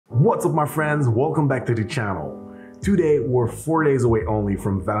What's up my friends, welcome back to the channel. Today we're 4 days away only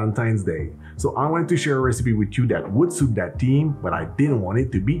from Valentine's Day, so I wanted to share a recipe with you that would suit that theme, but I didn't want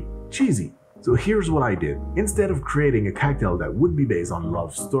it to be cheesy. So here's what I did. Instead of creating a cocktail that would be based on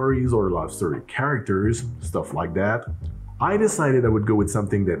love stories or love story characters, stuff like that, I decided I would go with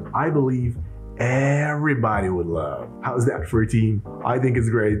something that I believe everybody would love. How's that for a team? I think it's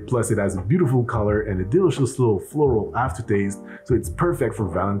great, plus it has a beautiful color and a delicious little floral aftertaste, so it's perfect for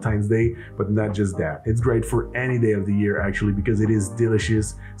Valentine's Day, but not just that. It's great for any day of the year actually because it is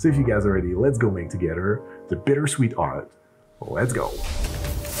delicious. So if you guys are ready, let's go make together the bittersweet art. Let's go.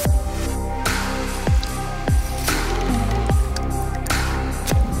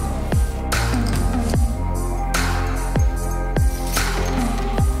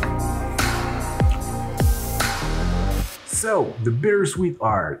 So, the bittersweet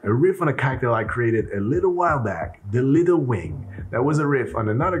art, a riff on a cocktail I created a little while back, the Little Wing. That was a riff on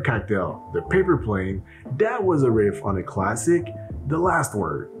another cocktail, the Paper Plane. That was a riff on a classic, the Last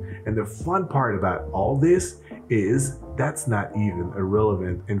Word. And the fun part about all this is that's not even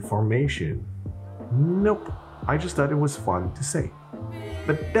irrelevant information. Nope, I just thought it was fun to say.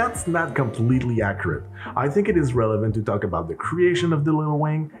 But that's not completely accurate. I think it is relevant to talk about the creation of the Little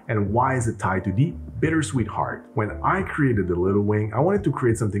Wing and why is it tied to the bittersweet heart. When I created the Little Wing, I wanted to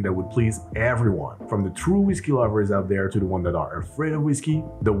create something that would please everyone, from the true whiskey lovers out there to the one that are afraid of whiskey,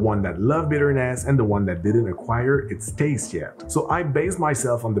 the one that love bitterness, and the one that didn't acquire its taste yet. So I based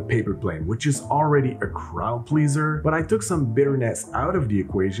myself on the Paper Plane, which is already a crowd pleaser, but I took some bitterness out of the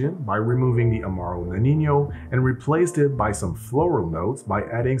equation by removing the Amaro Nonino and replaced it by some floral notes by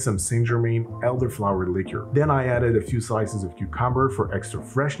adding some Saint Germain elderflower liqueur. Then I added a few slices of cucumber for extra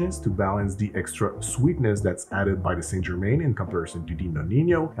freshness to balance the extra sweetness that's added by the Saint Germain in comparison to the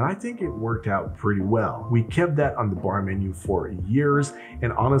Nonino, and I think it worked out pretty well. We kept that on the bar menu for years,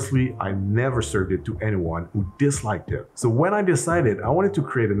 and honestly, I never served it to anyone who disliked it. So when I decided I wanted to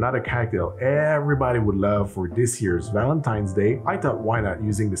create another cocktail everybody would love for this year's Valentine's Day, I thought why not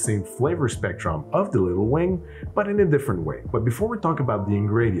using the same flavor spectrum of the Little Wing, but in a different way. But before we talk about the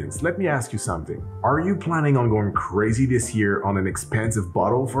ingredients, let me ask you something. Are you planning on going crazy this year on an expensive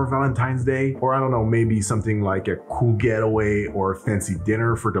bottle for Valentine's Day? Or I don't know, maybe something like a cool getaway or a fancy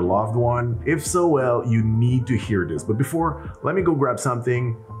dinner for the loved one? If so, well, you need to hear this. But before, let me go grab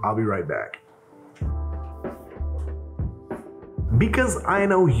something. I'll be right back. Because I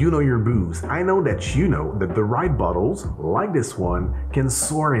know you know your booze, I know that you know that the right bottles, like this one, can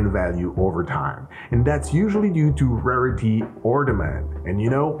soar in value over time. And that's usually due to rarity or demand. And you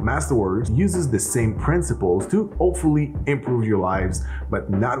know, Masterworks uses the same principles to hopefully improve your lives, but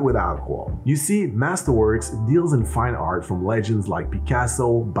not with alcohol. You see, Masterworks deals in fine art from legends like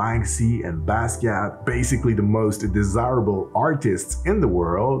Picasso, Banksy, and Basquiat, basically the most desirable artists in the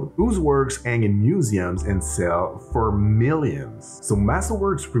world, whose works hang in museums and sell for millions. So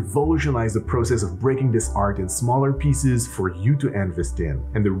Masterworks revolutionized the process of breaking this art in smaller pieces for you to invest in.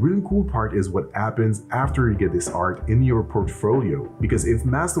 And the really cool part is what happens after you get this art in your portfolio. Because if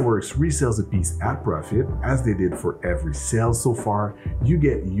Masterworks resells a piece at profit, as they did for every sale so far, you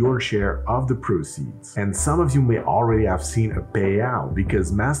get your share of the proceeds. And some of you may already have seen a payout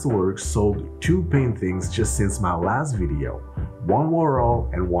because Masterworks sold 2 paintings just since my last video. One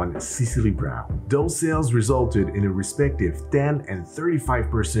Warhol and one Cecily Brown. Those sales resulted in a respective 10 and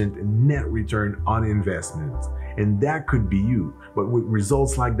 35% net return on investment. And that could be you. But with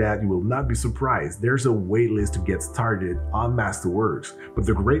results like that, you will not be surprised. There's a waitlist to get started on Masterworks. But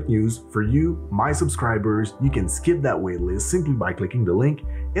the great news for you, my subscribers, you can skip that waitlist simply by clicking the link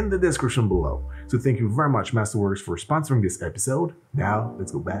in the description below. So thank you very much Masterworks for sponsoring this episode. Now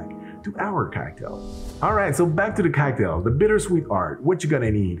let's go back to our cocktail. Alright, so back to the cocktail. The bittersweet art. What you're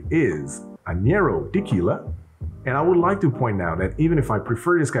gonna need is Anejo Tequila. And I would like to point out that even if I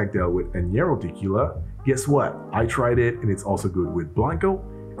prefer this cocktail with Anejo Tequila, guess what? I tried it and it's also good with Blanco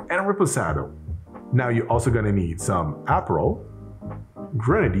and Reposado. Now you're also gonna need some Aperol,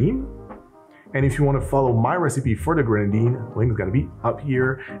 Grenadine, and if you want to follow my recipe for the Grenadine, link is gonna be up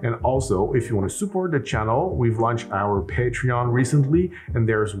here. And also, if you want to support the channel, we've launched our Patreon recently, and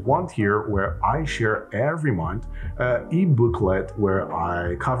there's one tier where I share every month an e-booklet where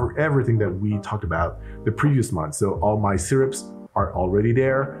I cover everything that we talked about the previous month. So all my syrups are already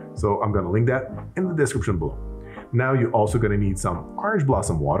there, so I'm gonna link that in the description below. Now you're also gonna need some orange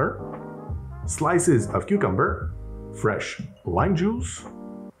blossom water, slices of cucumber, fresh lime juice,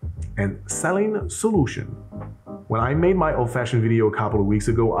 and saline solution. When I made my old-fashioned video a couple of weeks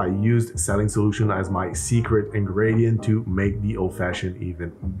ago, I used saline solution as my secret ingredient to make the old-fashioned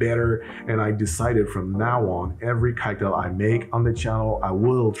even better. And I decided from now on, every cocktail I make on the channel, I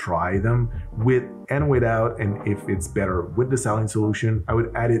will try them with and without, and if it's better with the saline solution, I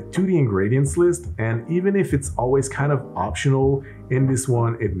would add it to the ingredients list. And even if it's always kind of optional, in this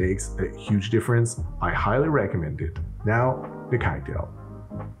one, it makes a huge difference. I highly recommend it. Now, the cocktail.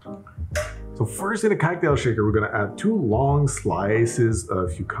 So first in the cocktail shaker, we're gonna add 2 long slices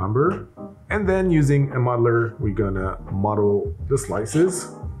of cucumber. And then using a muddler, we're gonna muddle the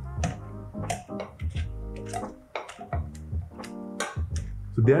slices.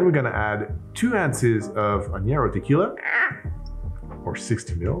 So then we're gonna add 2 ounces of Anejo Tequila, or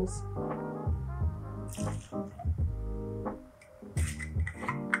 60 mils.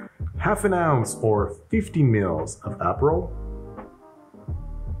 Half an ounce or 50 mils of Aperol.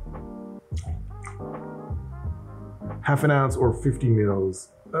 Half an ounce or 50 mils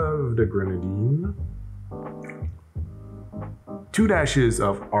of the Grenadine. 2 dashes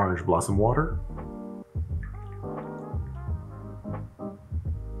of orange blossom water.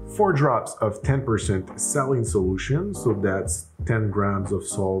 4 drops of 10% saline solution, so that's 10 grams of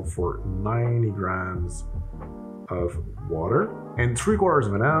salt for 90 grams of water. And 3/4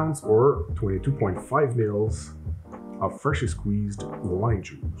 of an ounce or 22.5 mils of freshly squeezed lime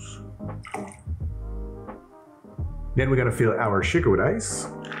juice. Then we're gonna fill our shaker with ice,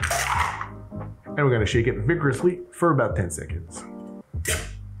 and we're gonna shake it vigorously for about 10 seconds.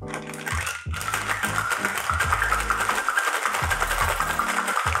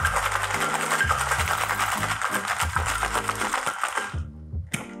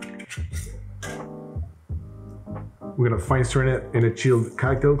 We're gonna fine strain it in a chilled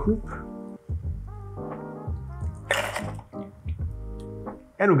cocktail coupe.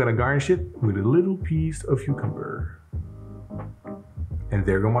 And we're gonna garnish it with a little piece of cucumber. And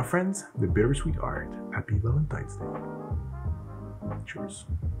there you go, my friends, the bittersweet art. Happy Valentine's Day. Cheers.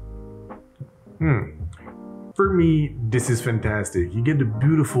 For me, this is fantastic. You get the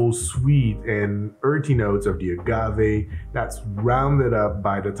beautiful sweet and earthy notes of the agave that's rounded up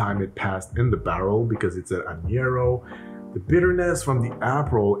by the time it passed in the barrel because it's an Anejo. The bitterness from the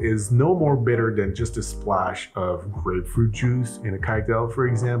Aperol is no more bitter than just a splash of grapefruit juice in a cocktail, for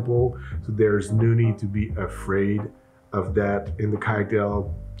example. So there's no need to be afraid of that in the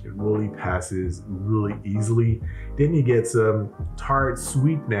cocktail. It really passes really easily. Then you get some tart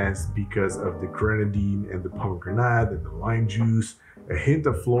sweetness because of the grenadine and the pomegranate and the lime juice, a hint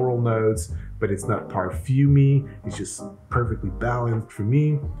of floral notes, but it's not perfumey. It's just perfectly balanced for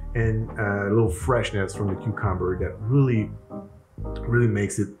me, and a little freshness from the cucumber that really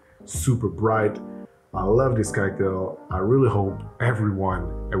makes it super bright. I love this cocktail. I really hope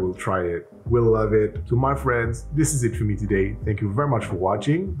everyone that will try it will love it. So my friends, this is it for me today. Thank you very much for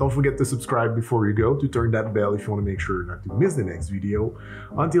watching. Don't forget to subscribe before you go, to turn that bell if you want to make sure not to miss the next video.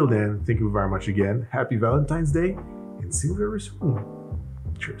 Until then, thank you very much again. Happy Valentine's Day, and see you very soon.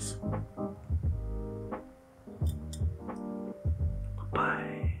 Cheers.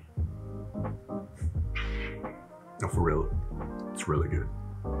 Bye. No, for real, it's really good.